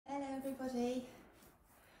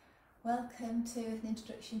Welcome to an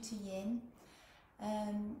introduction to Yin.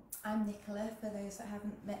 I'm Nicola, for those that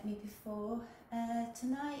haven't met me before.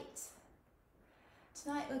 Tonight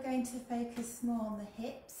we're going to focus more on the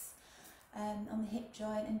hips, on the hip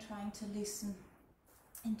joint, and trying to loosen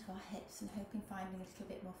into our hips and hoping finding a little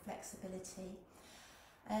bit more flexibility.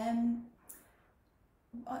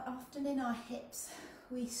 Often in our hips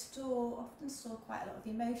we often store quite a lot of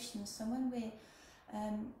emotions, so when we're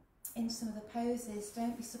in some of the poses,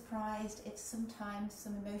 don't be surprised if sometimes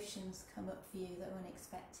some emotions come up for you that are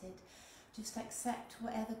unexpected. Just accept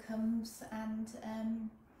whatever comes and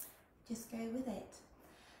just go with it.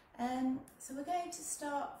 So we're going to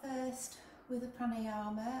start first with a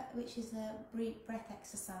pranayama, which is a breath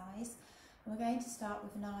exercise. And we're going to start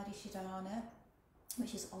with Nadi Shodhana,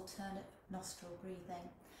 which is alternate nostril breathing.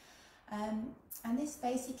 And this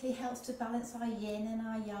basically helps to balance our yin and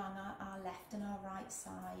our yang, our left and our right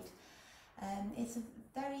side. It's a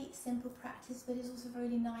very simple practice, but it's also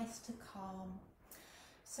really nice to calm.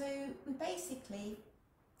 So we basically,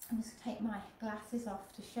 I'm just going to take my glasses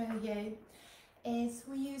off to show you, is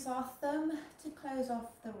we use our thumb to close off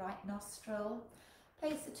the right nostril.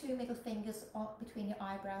 Place the two middle fingers between your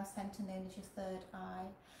eyebrow centre, known as your third eye,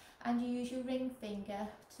 and you use your ring finger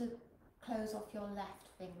to close off your left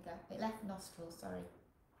nostril, sorry.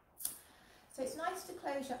 So it's nice to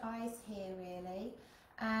close your eyes here really,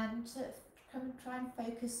 and to try and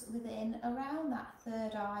focus within around that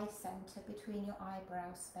third eye centre between your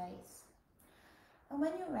eyebrow space. And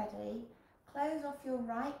when you're ready, close off your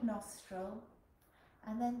right nostril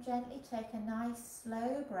and then gently take a nice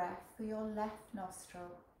slow breath through your left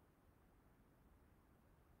nostril.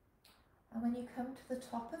 And when you come to the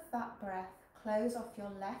top of that breath, close off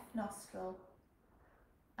your left nostril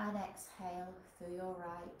and exhale through your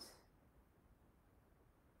right.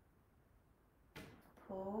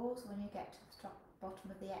 Pause when you get to the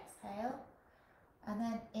bottom of the exhale, and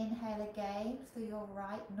then inhale again through your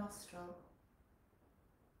right nostril.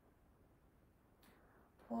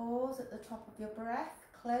 Pause at the top of your breath,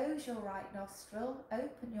 close your right nostril,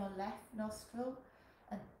 open your left nostril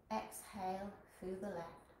and exhale through the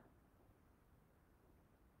left.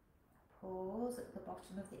 Pause at the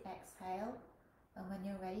bottom of the exhale, and when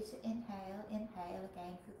you're ready to inhale, inhale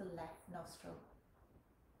again through the left nostril.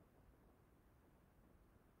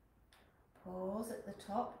 Pause at the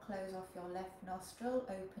top, close off your left nostril,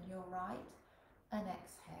 open your right and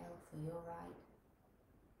exhale through your right.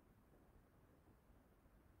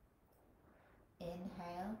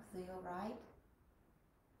 Inhale through your right.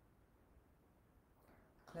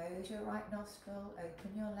 Close your right nostril,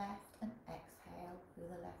 open your left and exhale through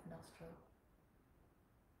the left nostril.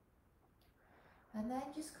 And then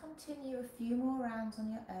just continue a few more rounds on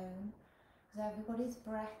your own, because everybody's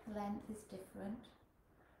breath length is different.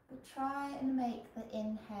 But try and make the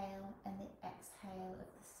inhale and the exhale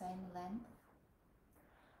of the same length.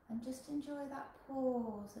 And just enjoy that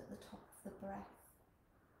pause at the top of the breath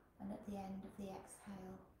and at the end of the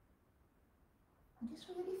exhale. And just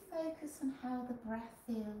really focus on how the breath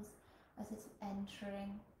feels as it's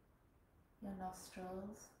entering your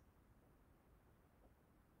nostrils,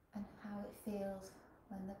 and how it feels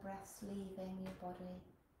when the breath's leaving your body.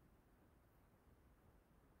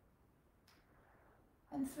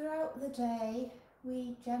 And throughout the day,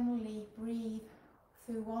 we generally breathe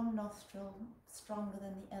through one nostril stronger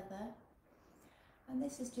than the other. And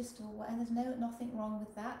this is just and there's nothing wrong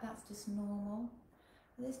with that, that's just normal.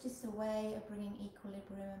 This is just a way of bringing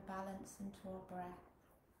equilibrium and balance into our breath.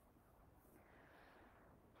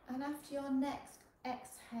 And after your next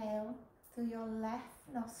exhale through your left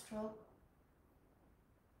nostril,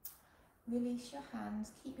 release your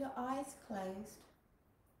hands, keep your eyes closed.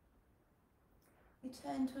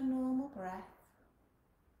 Return to a normal breath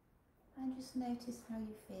and just notice how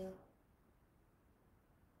you feel.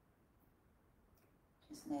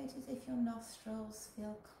 Just notice if your nostrils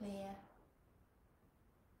feel clear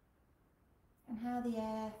and how the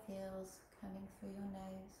air feels coming through your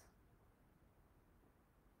nose.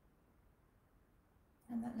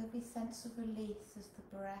 And that lovely sense of release as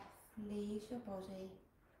the breath leaves your body,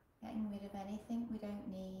 getting rid of anything we don't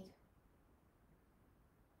need.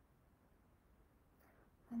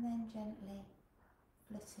 And then gently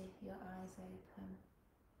flutter your eyes open.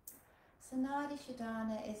 So Nadi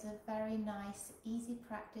Shodhana is a very nice, easy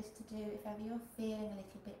practice to do if ever you're feeling a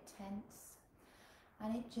little bit tense.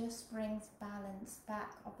 And it just brings balance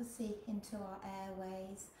back, obviously, into our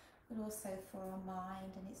airways, but also for our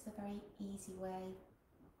mind. And it's a very easy way.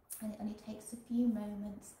 And it only takes a few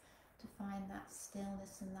moments to find that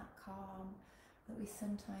stillness and that calm that we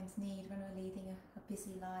sometimes need when we're leading a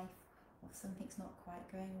busy life, or something's not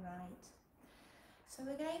quite going right. So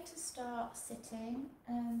we're going to start sitting,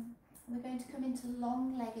 and we're going to come into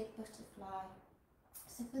long-legged butterfly.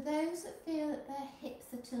 So for those that feel that their hips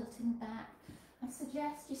are tilting back, I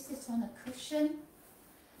suggest you sit on a cushion.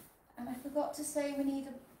 And I forgot to say we need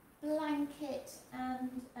a blanket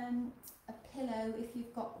and a pillow if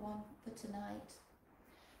you've got one for tonight.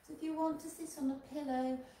 So if you want to sit on a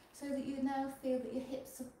pillow so that you now feel that your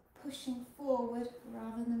hips are pushing forward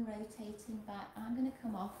rather than rotating back. I'm going to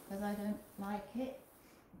come off because I don't like it.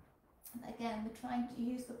 And again, we're trying to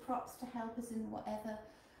use the props to help us in whatever,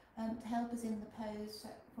 to help us in the pose,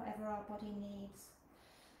 whatever our body needs.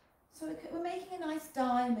 So we're making a nice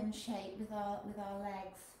diamond shape with our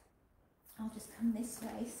legs. I'll just come this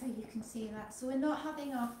way so you can see that. So we're not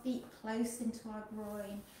having our feet close into our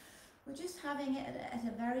groin. We're just having it at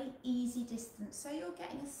a very easy distance. So you're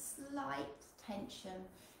getting a slight tension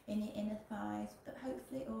in your inner thighs, but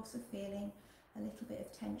hopefully also feeling a little bit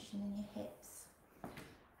of tension in your hips.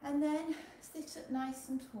 And then sit up nice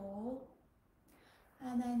and tall.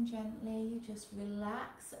 And then gently you just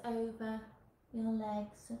relax over your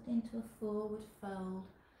legs into a forward fold.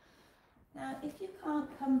 Now, if you can't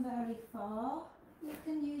come very far, you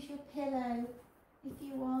can use your pillow if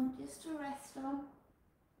you want, just to rest on.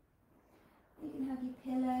 You can have your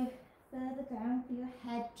pillow further down for your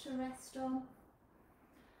head to rest on.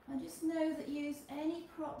 And just know that use any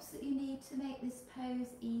props that you need to make this pose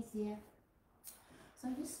easier. So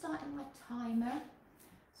I'm just starting my timer.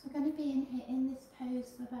 So I'm going to be in this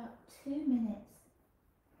pose for about 2 minutes.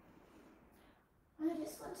 I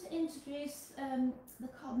just want to introduce the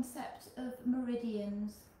concept of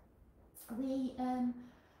meridians. We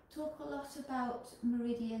talk a lot about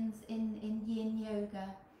meridians in Yin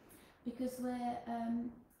Yoga because we're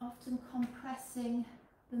often compressing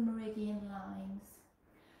the meridian lines.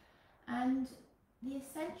 And the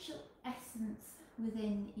essential essence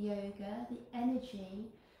within yoga, the energy,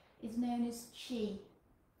 is known as chi.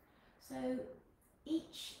 So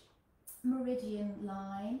each meridian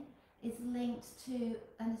line is linked to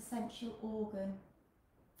an essential organ,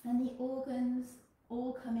 and the organs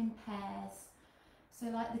all come in pairs. So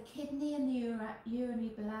like the kidney and the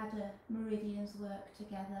urinary bladder meridians work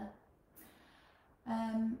together.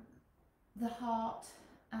 The heart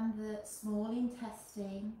and the small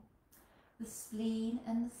intestine, the spleen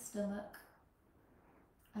and the stomach,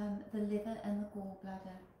 the liver and the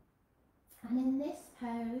gallbladder. And in this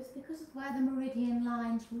pose, because of where the meridian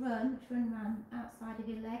lines run, which run around outside of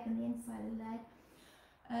your leg and the inside of the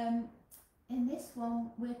leg, in this one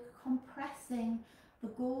we're compressing the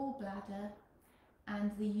gallbladder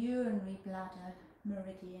and the urinary bladder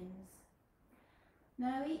meridians.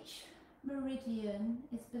 Now each meridian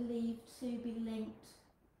is believed to be linked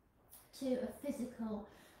to a physical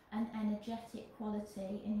and energetic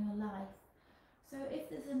quality in your life. So if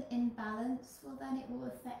there's an imbalance, well then it will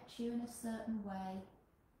affect you in a certain way.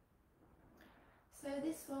 So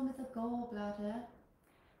this one with the gallbladder,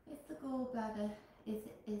 if the gallbladder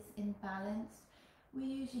is imbalanced, we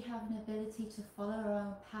usually have an ability to follow our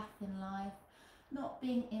own path in life, not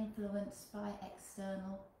being influenced by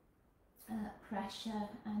external pressure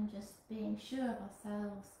and just being sure of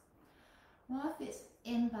ourselves. Well, if it's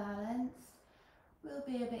imbalanced, we'll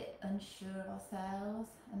be a bit unsure of ourselves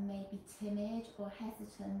and maybe timid or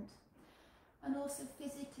hesitant. And also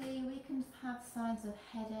physically, we can have signs of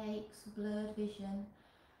headaches, blurred vision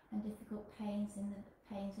and difficult pains in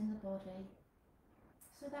the body.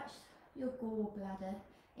 So that's your gallbladder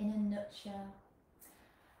in a nutshell.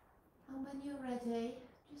 And when you're ready,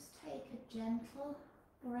 just take a gentle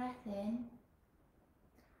breath in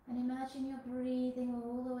and imagine you're breathing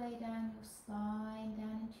all the way down your spine,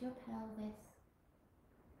 down into your pelvis.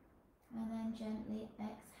 And then gently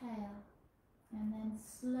exhale, and then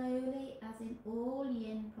slowly, as in all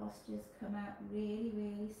yin postures, come out really,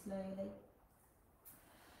 really slowly.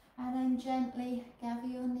 And then gently gather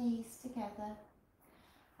your knees together,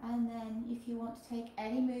 and then if you want to take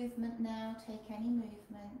any movement now, take any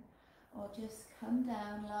movement, or just come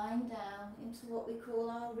down, lying down into what we call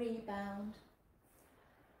our rebound.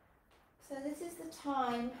 So this is the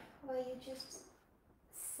time where you just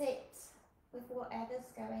sit with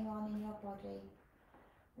whatever's going on in your body.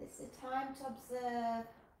 This is a time to observe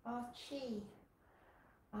our chi,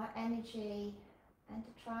 our energy, and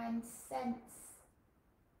to try and sense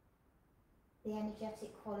the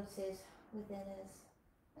energetic qualities within us.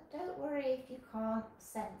 But don't worry if you can't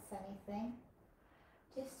sense anything.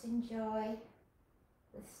 Just enjoy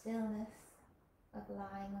the stillness of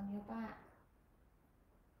lying on your back.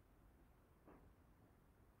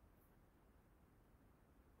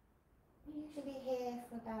 Usually here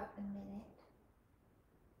for about a minute.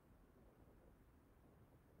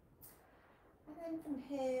 And then from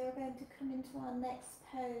here we're going to come into our next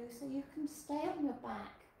pose, so you can stay on your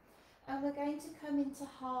back, and we're going to come into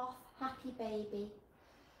half happy baby.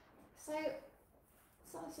 So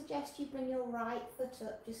I suggest you bring your right foot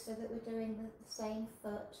up just so that we're doing the same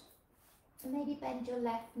foot, and maybe bend your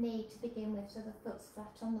left knee to begin with so the foot's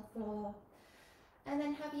flat on the floor, and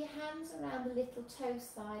then have your hands around the little toe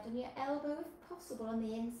side and your elbow if possible on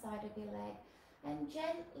the inside of your leg, and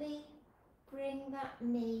gently bring that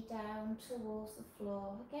knee down towards the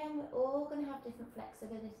floor. Again, we're all going to have different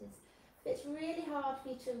flexibilities. If it's really hard for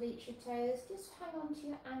you to reach your toes, just hang on to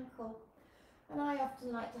your ankle. And I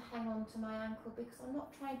often like to hang on to my ankle because I'm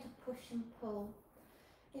not trying to push and pull.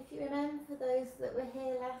 If you remember, for those that were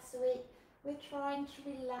here last week, we're trying to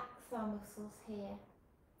relax our muscles here.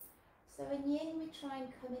 So in Yin, we try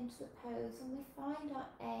and come into the pose and we find our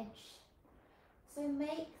edge. So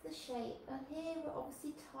make the shape, and here we're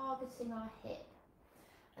obviously targeting our hip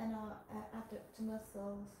and our adductor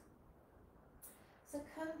muscles. So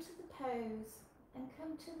come to the pose and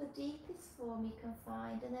come to the deepest form you can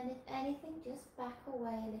find, and then if anything, just back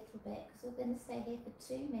away a little bit, because we're going to stay here for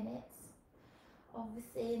 2 minutes.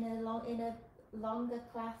 Obviously in a longer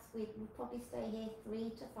class we'd probably stay here 3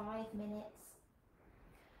 to 5 minutes.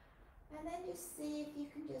 And then just see if you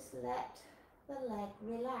can just let the leg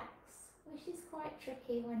relax, which is quite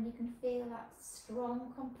tricky when you can feel that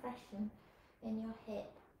strong compression in your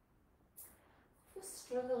hip. If you're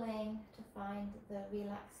struggling to find the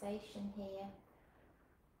relaxation here,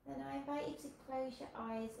 then I invite you to close your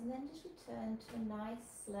eyes and then just return to a nice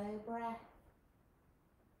slow breath.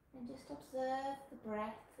 And just observe the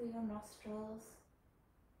breath through your nostrils.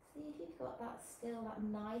 See if you've got that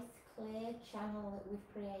nice clear channel that we've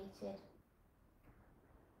created.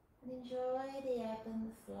 And enjoy the ebb and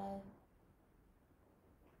the flow.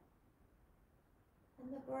 And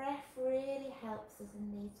the breath really helps us in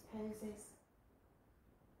these poses.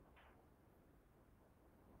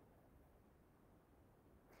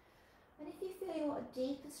 And if you feel you want a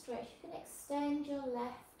deeper stretch, you can extend your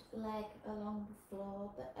left leg along the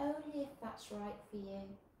floor, but only if that's right for you.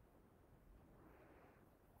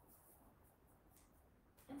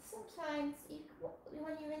 And sometimes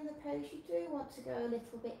when you're in the pose, you do want to go a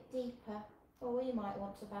little bit deeper, or you might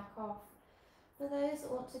want to back off. For those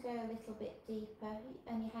that want to go a little bit deeper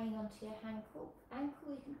and you're hanging onto your ankle,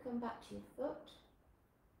 you can come back to your foot.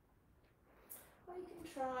 Or you can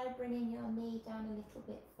try bringing your knee down a little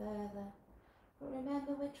bit further. But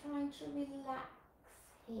remember, we're trying to relax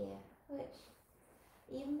here, which,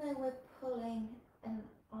 even though we're pulling on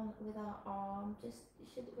with our arm, we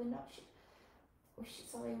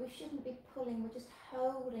shouldn't be pulling, we're just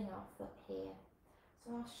holding our foot here.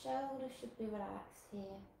 So our shoulders should be relaxed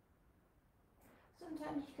here.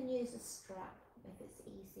 Sometimes you can use a strap if it's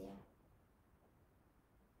easier.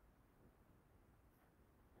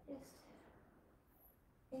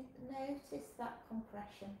 Just notice that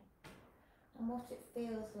compression and what it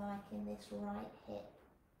feels like in this right hip.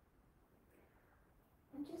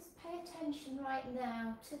 And just pay attention right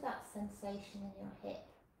now to that sensation in your hip.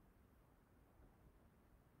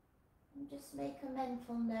 And just make a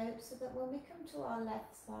mental note so that when we come to our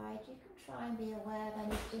left side, you can try and be aware of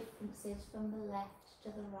any differences from the left to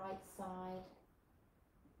the right side.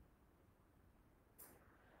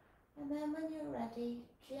 And then when you're ready,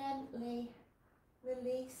 gently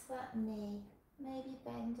release that knee, maybe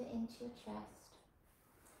bend it into your chest,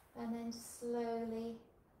 and then slowly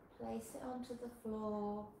place it onto the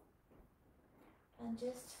floor, and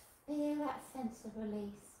just feel that sense of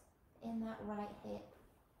release in that right hip.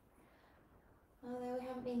 Although we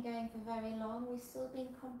haven't been going for very long, we've still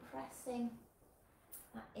been compressing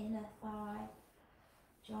that inner thigh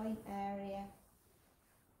joint area.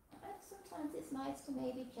 And sometimes it's nice to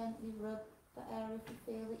maybe gently rub the area if you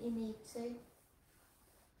feel that you need to.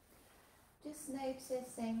 Just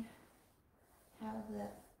noticing how the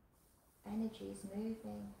energy is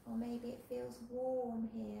moving, or maybe it feels warm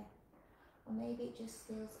here, or maybe it just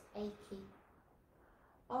feels achy.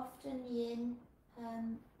 Often Yin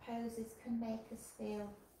poses can make us feel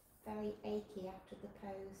very achy after the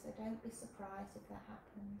pose, so don't be surprised if that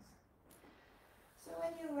happens. So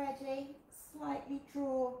when you're ready, slightly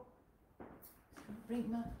draw,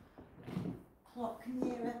 bring my clock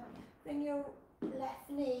nearer, bring your left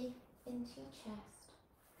knee into your chest,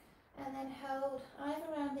 and then hold either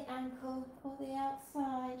around the ankle or the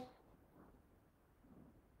outside,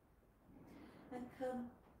 and come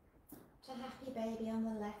to happy baby on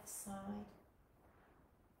the left side.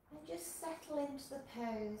 And just settle into the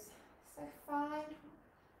pose. So find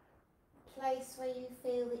a place where you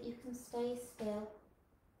feel that you can stay still,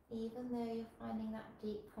 even though you're finding that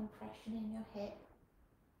deep compression in your hip.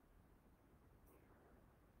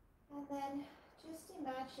 then just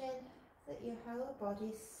imagine that your whole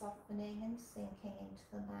body's softening and sinking into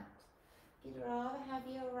the mat. If you'd rather have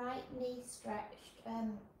your right knee stretched,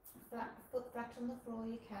 foot flat on the floor,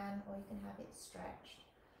 you can, or you can have it stretched.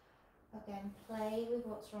 Again, play with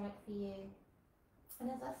what's right for you. And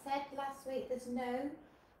as I said last week, there's no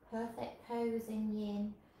perfect pose in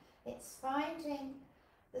yin. It's finding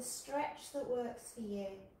the stretch that works for you.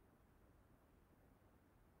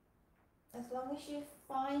 As long as you're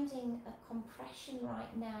finding a compression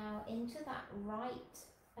right now into that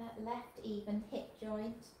left even hip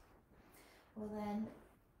joint, well then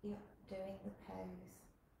you're doing the pose.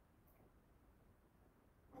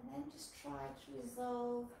 And then just try to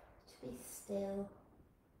resolve to be still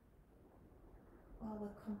while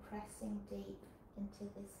we're compressing deep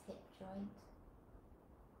into this hip joint.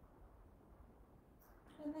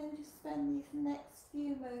 And then just spend these next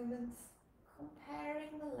few moments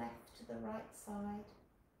comparing the left to the right side.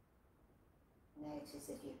 Notice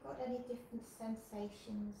if you've got any different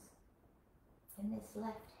sensations in this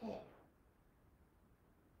left hip,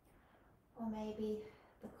 or maybe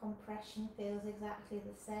the compression feels exactly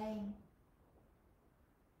the same.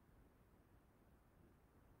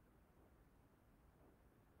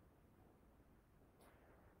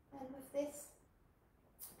 And with this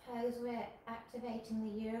pose, we're activating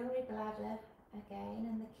the urinary bladder again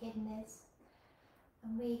and the kidneys.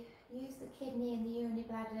 And we used the kidney and the urinary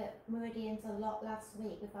bladder meridians a lot last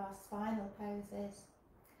week with our spinal poses.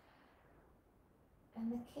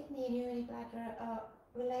 And the kidney and urinary bladder are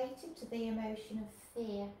related to the emotion of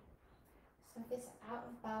fear. So if it's out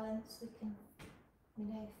of balance, we can,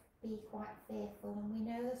 be quite fearful. And we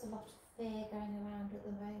know there's a lot of fear going around at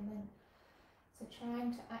the moment. So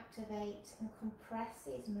trying to activate and compress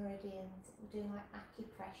these meridians. We're doing like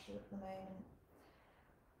acupressure at the moment.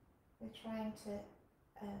 We're trying to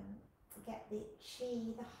get the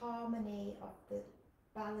chi, the harmony of the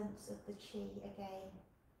balance of the chi again,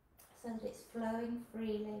 so that it's flowing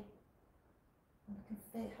freely and we can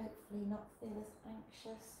hopefully not feel as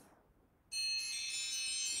anxious.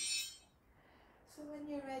 So when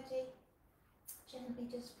you're ready, gently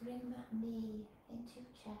just bring that knee into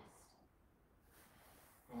your chest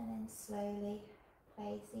and then slowly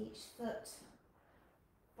place each foot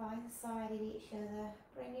by the side of each other.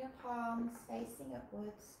 Bring your palms facing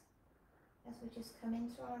upwards as we just come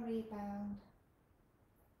into our rebound.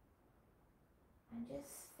 And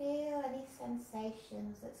just feel any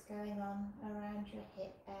sensations that's going on around your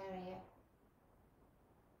hip area.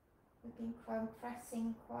 We've been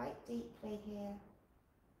compressing quite deeply here,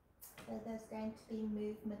 so there's going to be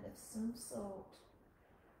movement of some sort,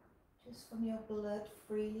 just from your blood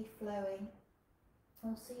freely flowing.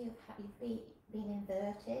 Also you've been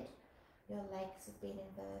inverted, your legs have been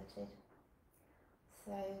inverted,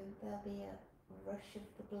 so there'll be a rush of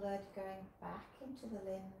the blood going back into the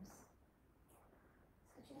limbs.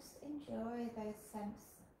 So just enjoy those senses.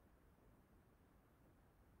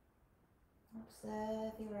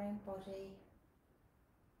 Observe your own body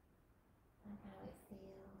and how it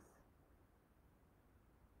feels.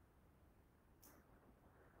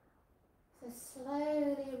 So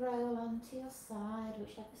slowly roll onto your side,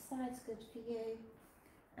 whichever side's good for you,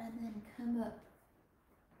 and then come up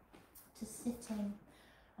to sitting.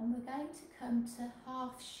 And we're going to come to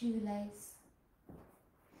half shoelace.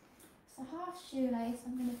 So half shoelace,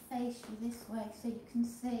 I'm going to face you this way so you can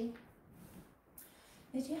see.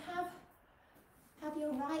 Is you have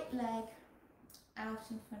your right leg out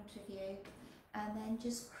in front of you, and then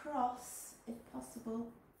just cross, if possible,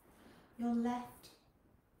 your left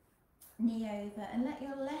knee over, and let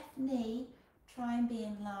your left knee try and be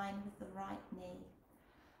in line with the right knee.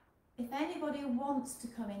 If anybody wants to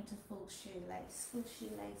come into full shoelace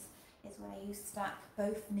is where you stack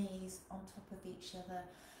both knees on top of each other.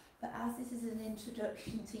 But as this is an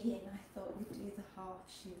introduction to yin, I thought we'd do the half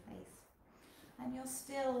shoelace. And you're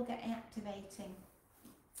still activating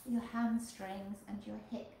your hamstrings and your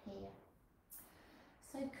hip here.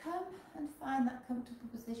 So come and find that comfortable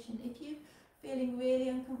position. If you're feeling really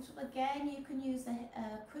uncomfortable, again, you can use a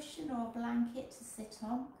cushion or a blanket to sit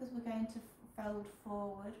on, because we're going to fold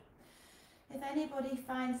forward. If anybody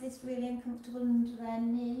finds this really uncomfortable under their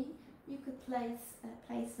knee, you could place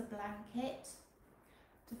a blanket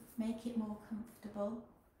to make it more comfortable.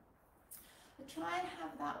 But try and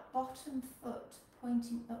have that bottom foot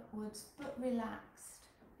pointing upwards but relaxed.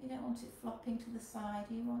 You don't want it flopping to the side,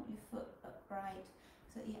 you want your foot upright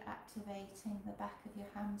so that you're activating the back of your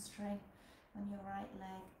hamstring on your right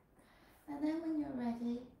leg. And then when you're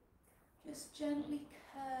ready, just gently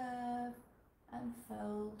curve and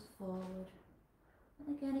fold forward.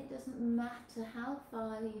 And again, it doesn't matter how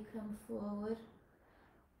far you come forward,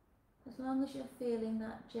 as long as you're activating the back of your hamstring on your right leg. And then when you're ready, just gently curve and fold forward. And again, it doesn't matter how far you come forward, as long as you're activating the back of your hamstring on your right leg. As long as you're feeling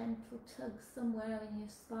that gentle tug somewhere in your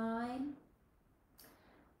spine,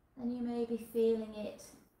 and you may be feeling it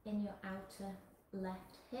in your outer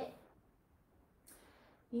left hip.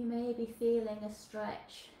 You may be feeling a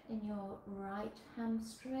stretch in your right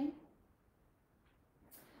hamstring.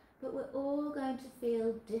 But we're all going to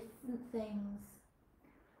feel different things.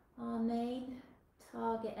 Our main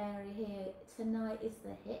target area here tonight is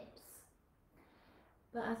the hips.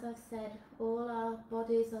 But as I've said, all our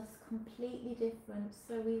bodies are completely different,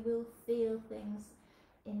 so we will feel things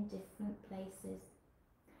in different places.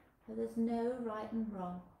 So there's no right and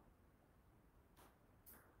wrong.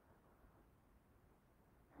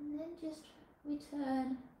 And then just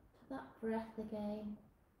return to that breath again.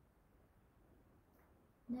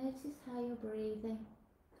 Notice how you're breathing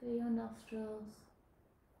through your nostrils.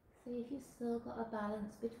 See if you've still got a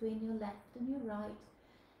balance between your left and your right.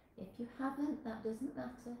 If you haven't, that doesn't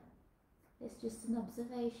matter. It's just an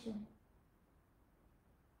observation.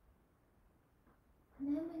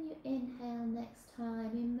 And then when you inhale next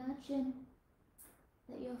time, imagine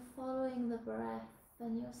that you're following the breath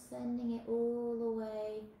and you're sending it all the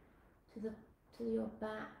way to your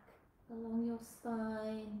back, along your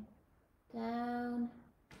spine, down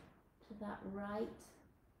to that right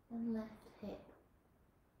and left hip,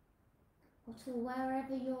 or to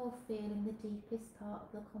wherever you're feeling the deepest part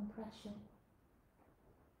of the compression.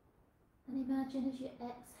 And imagine as you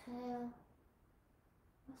exhale,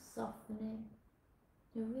 you're softening,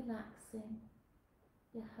 you're relaxing,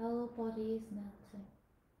 your whole body is melting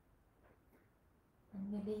and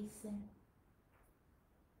releasing.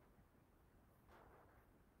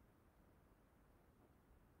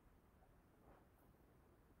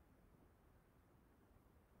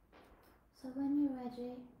 So when you're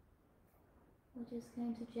ready, we're just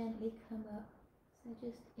going to gently come up. So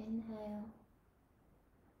just inhale.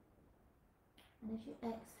 And as you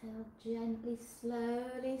exhale, gently,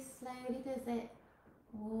 slowly does it.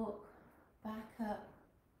 Walk back up.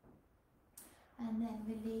 And then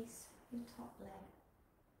release your top leg.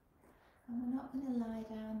 And we're not going to lie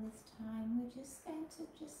down this time. We're just going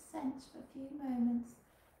to sense for a few moments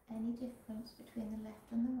any difference between the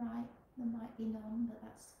left and the right. There might be none, but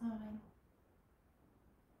that's fine.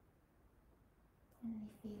 And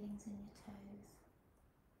any feelings in your toes.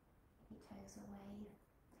 Your toes are wave.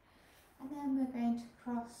 And then we're going to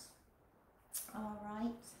cross our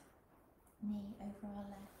right knee over our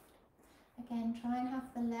left. Again, try and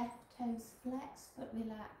have the left toes flexed but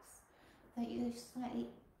relaxed, so you're slightly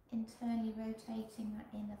internally rotating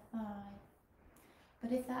that inner thigh.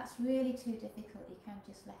 But if that's really too difficult, you can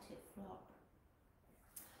just let it flop.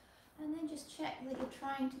 And then just check that you're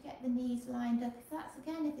trying to get the knees lined up.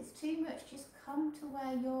 If it's too much, just come to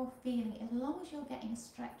where you're feeling it. As long as you're getting a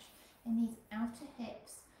stretch in these outer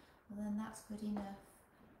hips, well, then that's good enough.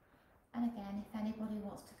 And again, if anybody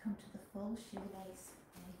wants to come to the full shoelace,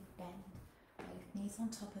 where you bend both knees on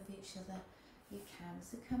top of each other, you can.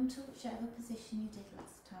 So come to whichever position you did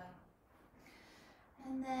last time.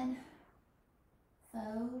 And then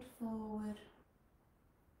fold forward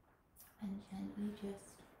and gently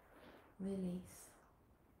just release.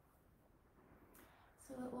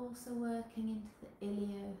 So we're also working into the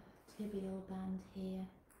iliotibial band here,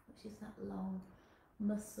 which is that long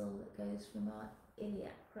muscle that goes from our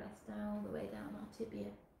iliac crest down all the way down our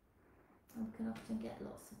tibia, and we can often get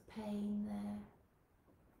lots of pain there.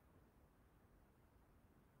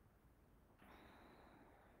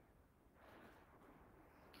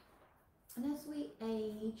 And as we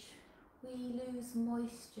age, we lose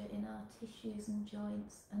moisture in our tissues and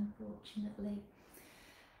joints, unfortunately,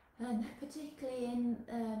 and particularly in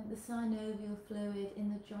the synovial fluid in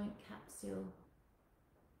the joint capsule.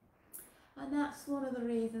 And that's one of the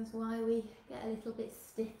reasons why we get a little bit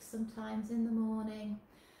stiff sometimes in the morning,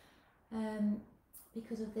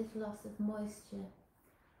 because of this loss of moisture.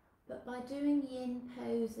 But by doing yin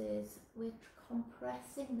poses, we're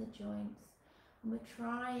compressing the joints and we're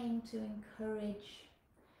trying to encourage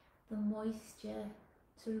the moisture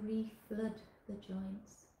to reflood the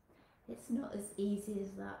joints. It's not as easy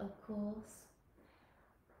as that, of course,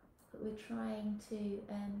 but we're trying to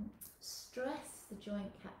stress the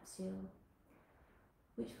joint capsule,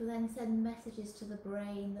 which will then send messages to the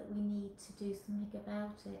brain that we need to do something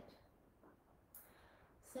about it.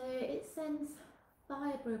 So it sends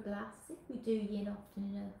fibroblasts, if we do yin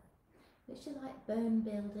often enough, which are like bone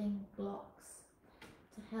building blocks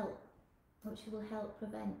to help, which will help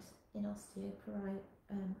prevent in osteoarthritis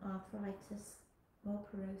or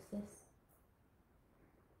porosis.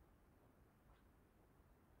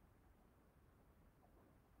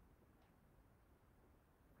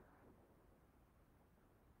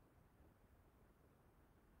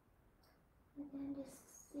 then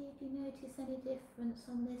just see if you notice any difference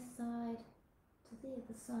on this side to the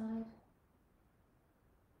other side.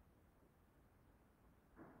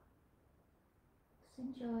 Just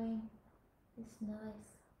enjoying this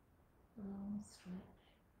nice long stretch.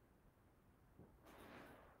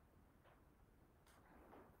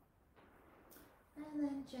 And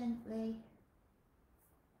then gently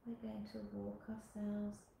we're going to walk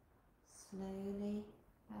ourselves slowly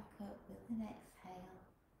back up with an exhale.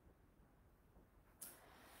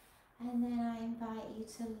 And then I invite you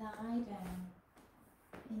to lie down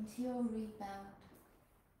into your rebound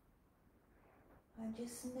and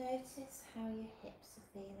just notice how your hips are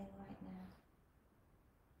feeling right now.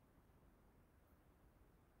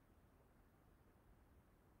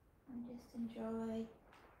 And just enjoy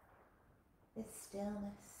this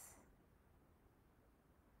stillness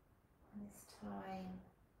and this time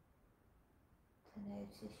to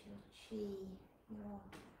notice your chi, your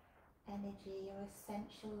energy, your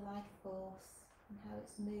essential life force, and how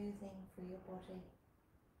it's moving through your body.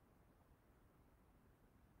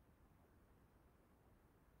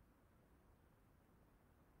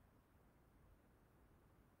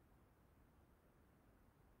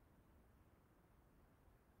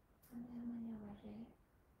 And then when you're ready,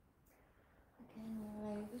 again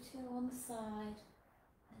roll over to one side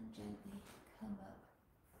and gently come up.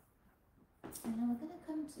 And now we're going to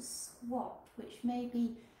come to squat, which may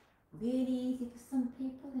be really easy for some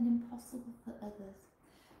people and impossible for others.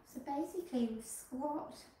 So basically with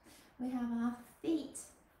squat, we have our feet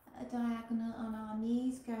at a diagonal on our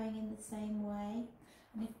knees going in the same way.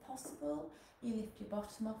 And if possible, you lift your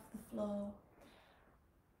bottom off the floor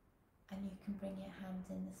and you can bring your hands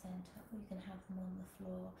in the centre, or you can have them on the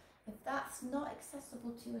floor. If that's not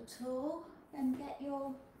accessible to you at all, then get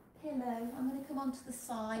your pillow. I'm going to come onto the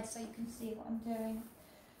side so you can see what I'm doing.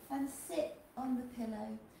 And sit on the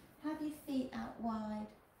pillow. Have your feet out wide,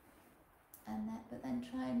 and but then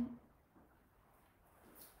try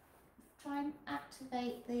and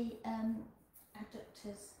activate the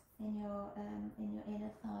adductors in your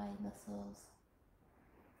inner thigh muscles.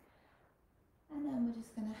 And then we're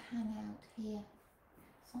just going to hang out here.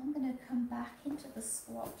 So I'm going to come back into the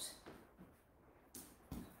squat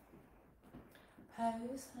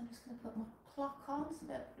pose. I'm just going to put my clock on so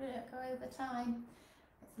that we don't go over time.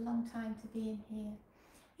 It's a long time to be in here.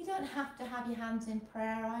 You don't have to have your hands in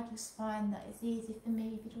prayer. I just find that it's easy for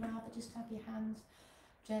me. If you'd rather just have your hands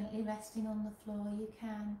gently resting on the floor, you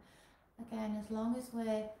can. Again, as long as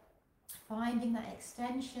we're finding that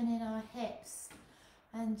extension in our hips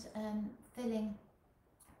and feeling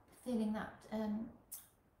that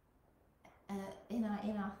in our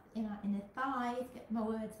inner thighs, get my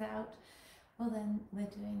words out, well then we're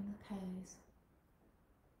doing the pose.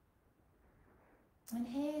 And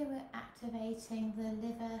here we're activating the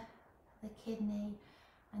liver, the kidney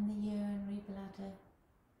and the urinary bladder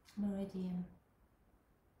meridian.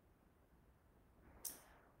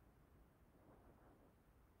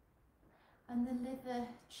 And the liver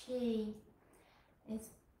qi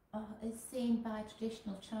is seen by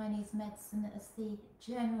traditional Chinese medicine as the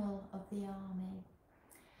general of the army.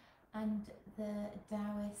 And the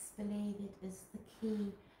Taoists believe it is the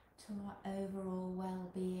key to our overall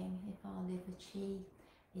well-being if our liver qi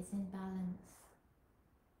is in balance.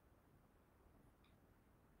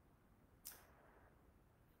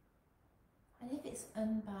 And if it's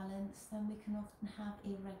unbalanced, then we can often have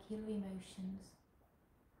irregular emotions,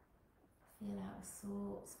 feel out of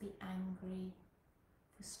sorts, be angry,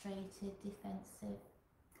 frustrated, defensive.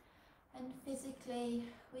 And physically,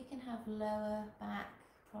 we can have lower back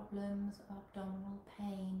problems, abdominal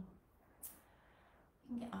pain.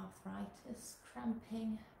 You can get arthritis,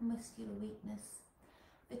 cramping, muscular weakness,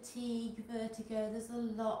 fatigue, vertigo. There's a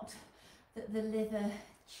lot that the liver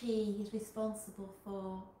qi is responsible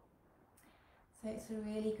for. So it's a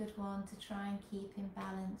really good one to try and keep in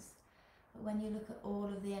balance. But when you look at all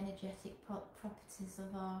of the energetic properties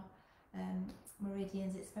of our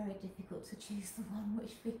meridians, it's very difficult to choose the one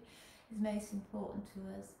which is most important to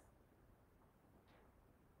us.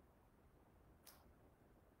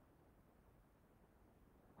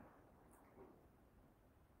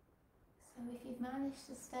 So if you've managed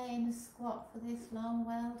to stay in a squat for this long,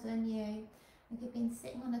 well done you. If you've been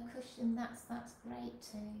sitting on a cushion, that's great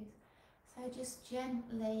too. So just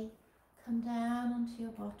gently come down onto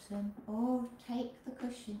your bottom, or take the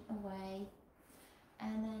cushion away,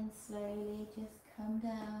 and then slowly just come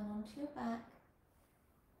down onto your back.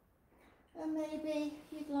 And maybe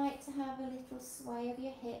you'd like to have a little sway of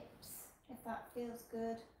your hips, if that feels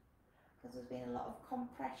good, because there's been a lot of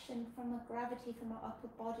compression from the gravity from our upper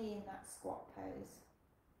body in that squat pose.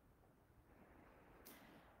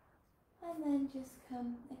 And then just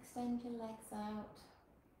come, extend your legs out.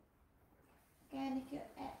 Again, if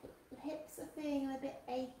your hips are feeling a bit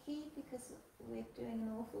achy because we're doing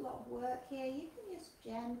an awful lot of work here, you can just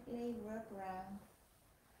gently rub around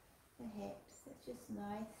the hips. It's just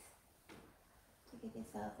nice to give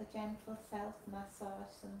yourself a gentle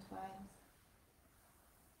self-massage sometimes.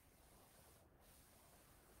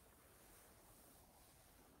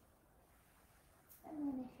 And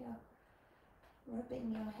then if you're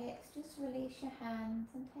rubbing your hips, just release your hands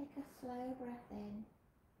and take a slow breath in.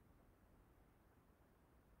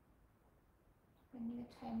 Bring your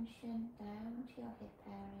attention down to your hip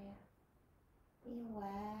area. Be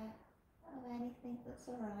aware of anything that's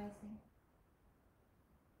arising.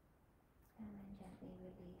 And then gently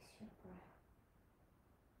release your breath.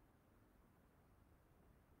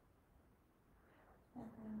 And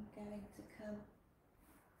then we're going to come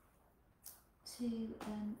to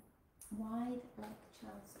wide leg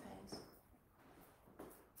child's pose.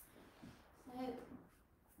 So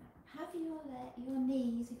have your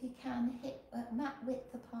knees, if you can, hip mat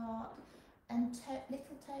width apart and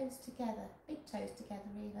little toes together, big toes together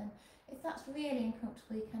even. If that's really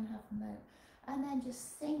uncomfortable, you can have them out. And then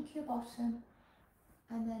just sink your bottom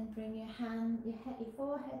and then bring your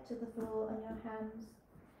forehead to the floor and your hands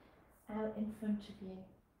out in front of you.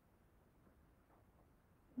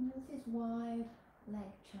 And this is wide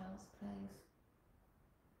leg child's pose.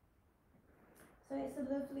 So it's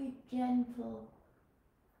a lovely gentle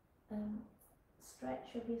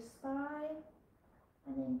stretch of your spine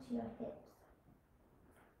and into your hips.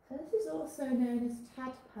 So this is also known as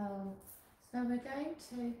tadpole. So we're going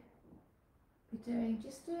to be doing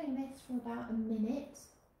this for about a minute,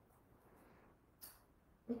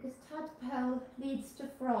 because tadpole leads to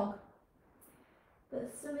frog.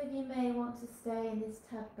 But some of you may want to stay in this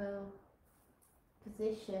tadpole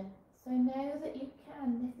position. So know that you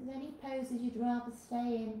can. If there's any poses you'd rather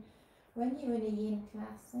stay in when you're in a yin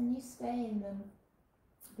class, then you stay in them,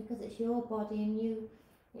 because it's your body and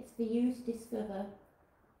it's for you to discover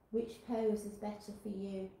which pose is better for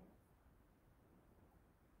you.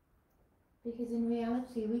 Because in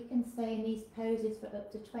reality we can stay in these poses for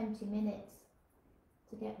up to 20 minutes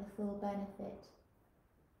to get the full benefit.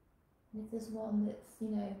 And if there's one that's,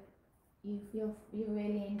 you're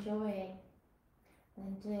really enjoying,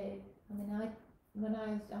 then do. I mean,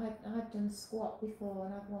 I've done squat before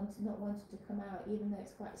and I've not wanted to come out, even though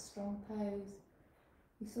it's quite a strong pose.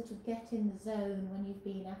 You sort of get in the zone when you've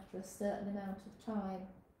been after a certain amount of time.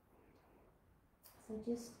 So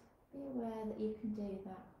just be aware that you can do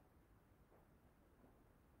that.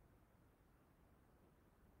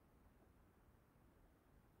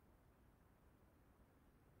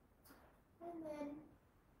 And then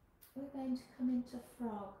we're going to come into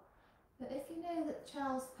frog. But if you know that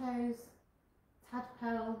child's pose,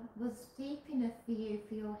 tadpole, was deep enough for you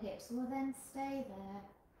for your hips, well then stay there.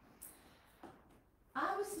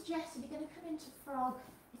 I would suggest if you're going to come into frog,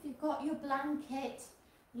 if you've got your blanket,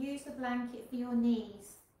 use the blanket for your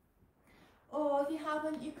knees. Or if you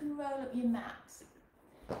haven't, you can roll up your mat,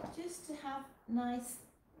 just to have nice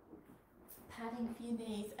padding for your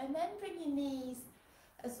knees. And then bring your knees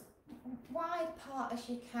as wide apart as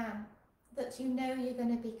you can, that you know you're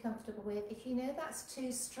going to be comfortable with. If you know that's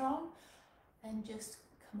too strong, then just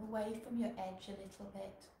come away from your edge a little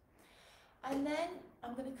bit. And then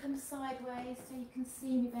I'm going to come sideways so you can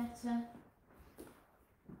see me better.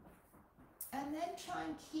 And then try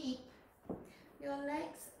and keep your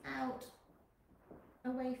legs out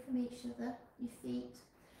away from each other, your feet,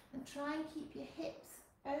 and try and keep your hips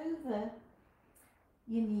over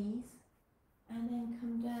your knees, and then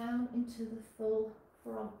come down into the full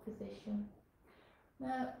frog position.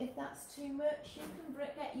 Now, if that's too much, you can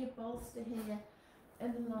get your bolster here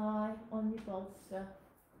and lie on your bolster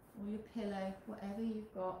or your pillow, whatever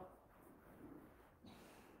you've got.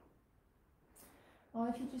 Or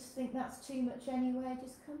if you just think that's too much anyway,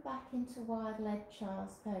 just come back into wide leg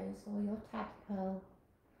child's pose or your tadpole.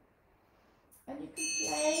 And you can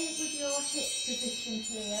play with your hip position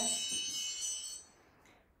here.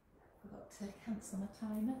 Forgot to cancel my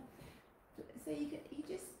timer. So you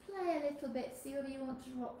just play a little bit, see whether you want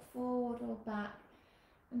to rock forward or back,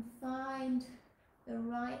 and find the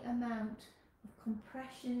right amount of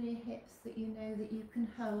compression in your hips that you know that you can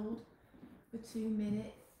hold for 2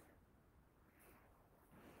 minutes.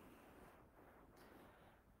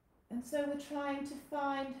 And so we're trying to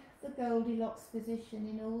find the Goldilocks position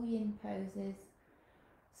in all yin poses.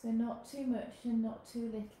 So not too much and not too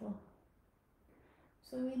little.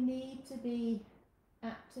 So we need to be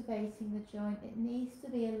activating the joint. It needs to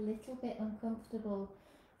be a little bit uncomfortable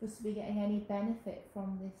for us to be getting any benefit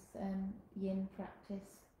from this yin practice.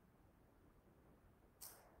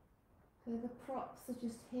 So the props are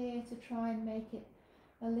just here to try and make it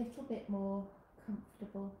a little bit more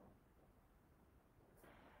comfortable.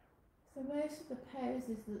 So most of the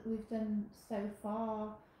poses that we've done so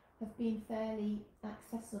far have been fairly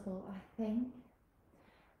accessible, I think.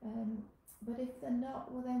 But if they're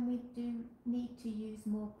not, well then we do need to use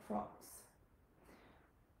more props.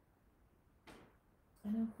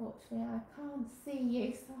 And unfortunately I can't see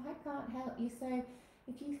you, so I can't help you. So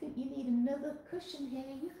if you think you need another cushion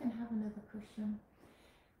here, you can have another cushion.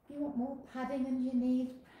 If you want more padding and you need,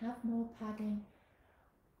 have more padding.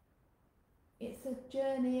 It's a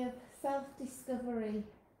journey of self-discovery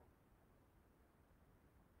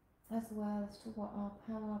as well as to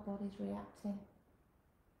how our body's reacting.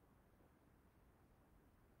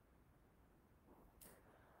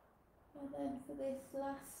 And then for this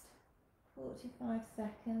last 45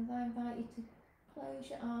 seconds, I invite you to close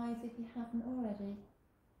your eyes if you haven't already.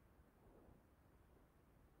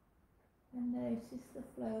 And notice the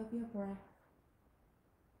flow of your breath.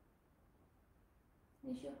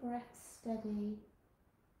 Is your breath steady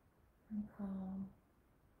and calm?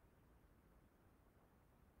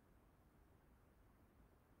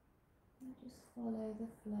 And just follow the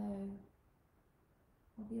flow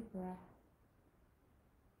of your breath.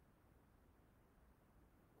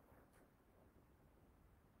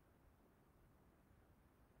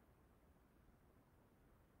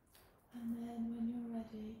 And then when you're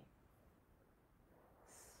ready,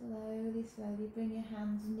 slowly bring your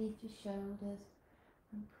hands underneath your shoulders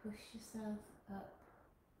and push yourself up.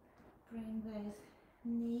 Bring those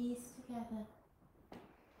knees together.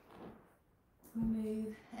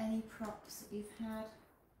 Remove any props that you've had.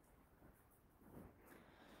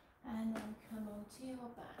 And then come onto your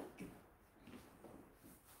back.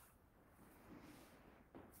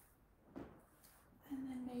 And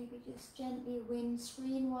then maybe just gently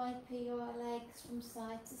windscreen wipe your legs from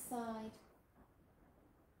side to side.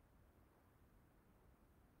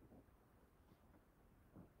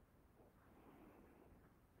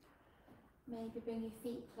 Maybe bring your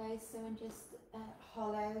feet closer and just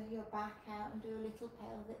hollow your back out and do a little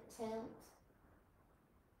pelvic tilt.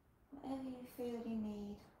 Whatever you feel you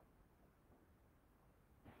need.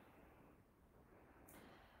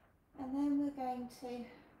 And then we're going to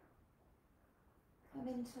come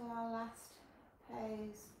into our last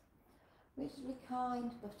pose, which is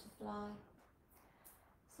reclined butterfly.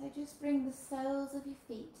 So just bring the soles of your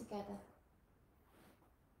feet together.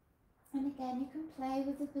 And again, you can play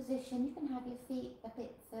with the position. You can have your feet a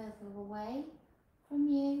bit further away from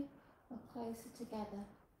you or closer together.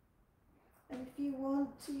 And if you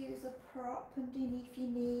want to use a prop underneath your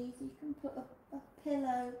knees, you can put a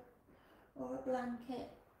pillow or a blanket,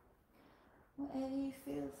 whatever you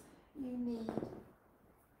feel you need.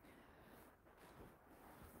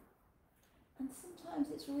 And sometimes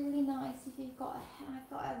it's really nice if you've got I've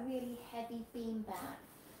got a really heavy beanbag.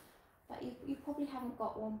 But you probably haven't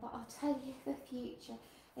got one, but I'll tell you for the future,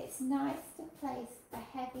 it's nice to place a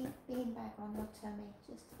heavy beanbag on your tummy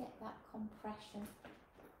just to get that compression.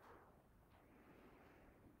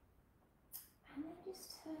 And then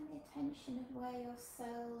just turn the attention of where your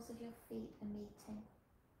soles of your feet are meeting.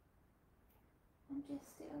 And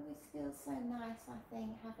just, it always feels so nice, I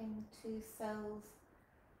think, having the two soles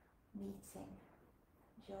meeting,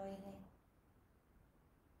 joining.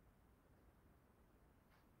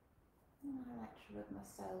 I like to rub my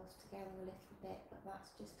soles together a little bit, but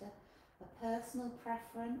that's just a personal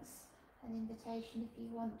preference, an invitation if you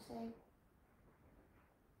want to.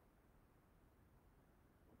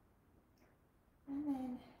 And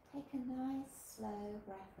then take a nice slow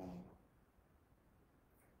breath in.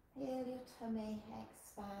 Feel your tummy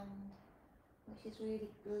expand, which is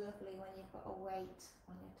really lovely when you've got a weight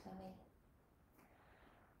on your tummy.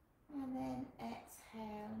 And then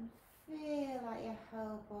exhale and feel like your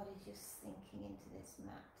whole body's just sinking into this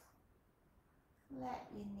mat. Let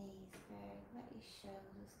your knees go, let your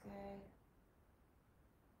shoulders go.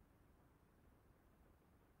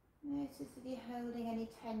 Notice if you're holding any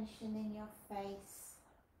tension in your face.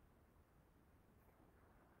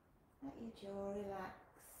 Let your jaw relax.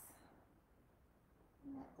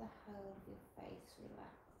 Let the whole of your face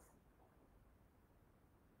relax.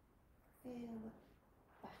 Feel the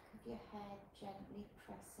back of your head gently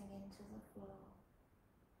pressing into the floor.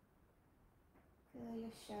 Feel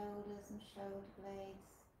your shoulders and shoulder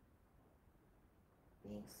blades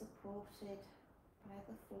being supported by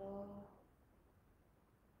the floor.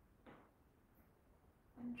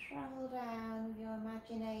 And travel down with your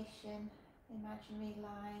imagination, imaginary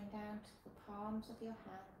line down to the palms of your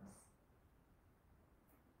hands.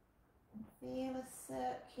 And feel a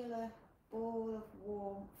circular ball of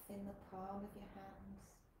warmth in the palm of your hands.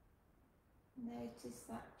 Notice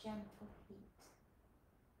that gentle heat.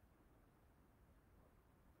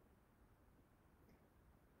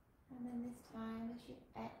 And then this time as you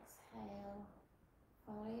exhale,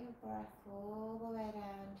 follow your breath all the way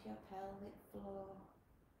down to your pelvic floor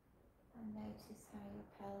and notice how your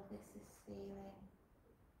pelvis is feeling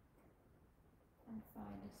and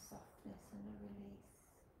find a softness and a release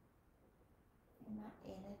in that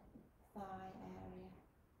inner thigh area.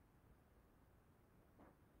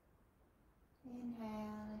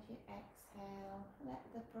 Inhale as you exhale, let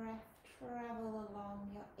the breath travel along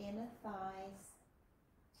your inner thighs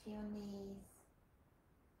to your knees,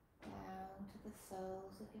 down to the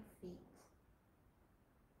soles of your feet.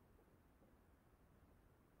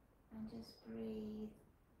 And just breathe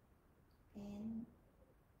in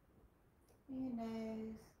through your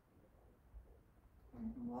nose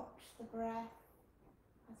and watch the breath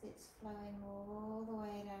as it's flowing all the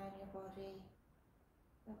way down your body,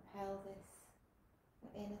 your pelvis,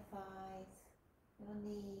 your inner thighs, your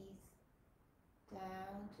knees,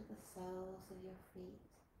 down to the soles of your feet.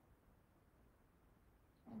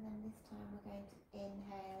 And then this time we're going to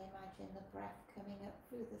inhale, imagine the breath coming up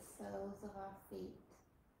through the soles of our feet,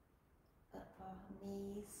 up our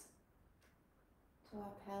knees, to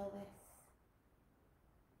our pelvis,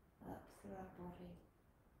 up through our body.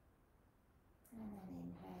 And then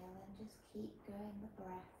inhale and just keep going the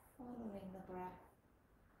breath, following the breath,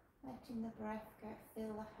 letting the breath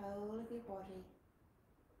fill the whole of your body.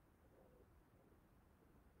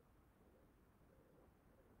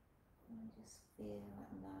 And just feel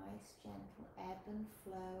that nice gentle ebb and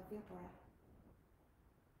flow of your breath.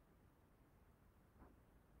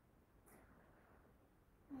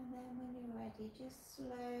 And then when you're ready, just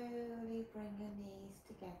slowly bring your knees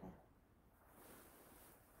together.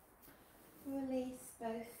 Release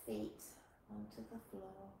both feet onto the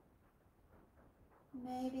floor.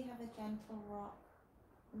 Maybe have a gentle rock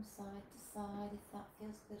from side to side if that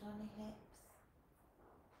feels good on your hips.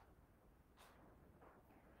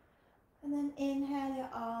 And then inhale your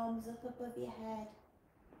arms up above your head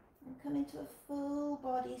and come into a full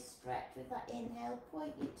body stretch with that inhale.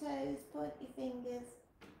 Point your toes, point your fingers.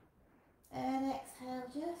 And exhale,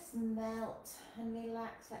 just melt and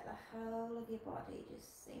relax, let the whole of your body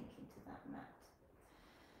just sink into that mat.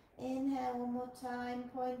 Inhale one more time,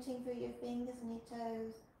 pointing through your fingers and your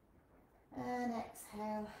toes. And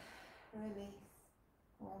exhale, release.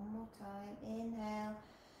 One more time, inhale.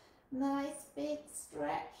 Nice big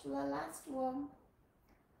stretch, the last one.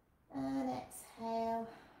 And exhale,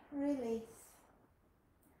 release.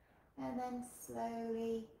 And then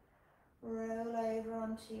slowly roll over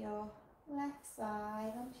onto your left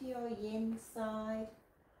side, onto your yin side.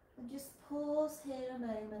 And just pause here a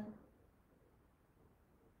moment.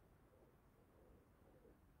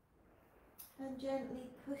 And gently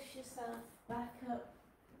push yourself back up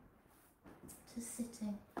to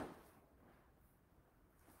sitting.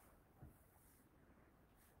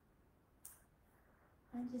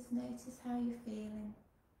 And just notice how you're feeling.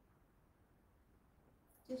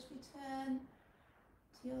 Just return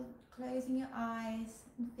to your closing your eyes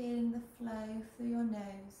and feeling the flow through your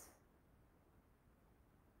nose.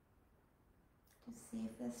 Just see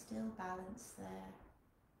if there's still balance there.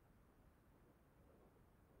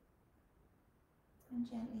 And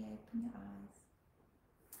gently open your eyes.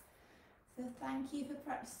 So thank you for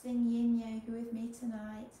practicing Yin Yoga with me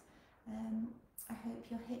tonight. I hope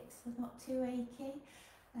your hips are not too achy,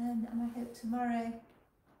 and I hope tomorrow,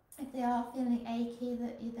 if they are feeling achy,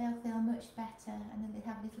 that they'll feel much better and then they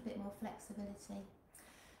have a little bit more flexibility.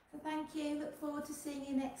 So thank you, look forward to seeing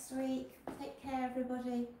you next week. Take care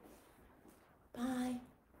everybody. Bye.